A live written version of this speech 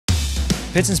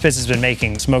Pitts & Spitz has been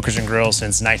making smokers and grills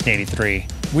since 1983.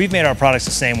 We've made our products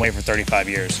the same way for 35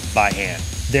 years, by hand.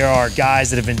 There are guys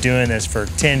that have been doing this for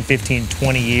 10, 15,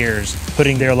 20 years,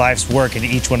 putting their life's work into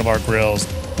each one of our grills.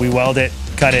 We weld it,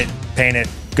 cut it, paint it,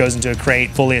 goes into a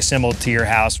crate, fully assembled to your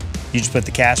house. You just put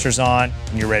the casters on,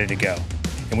 and you're ready to go.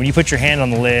 And when you put your hand on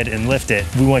the lid and lift it,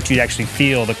 we want you to actually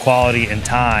feel the quality and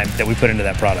time that we put into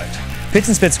that product. Pitts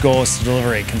 & Spitz' goal is to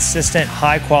deliver a consistent,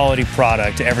 high-quality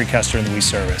product to every customer that we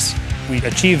service. We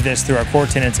achieve this through our core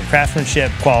tenets of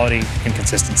craftsmanship, quality, and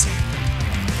consistency.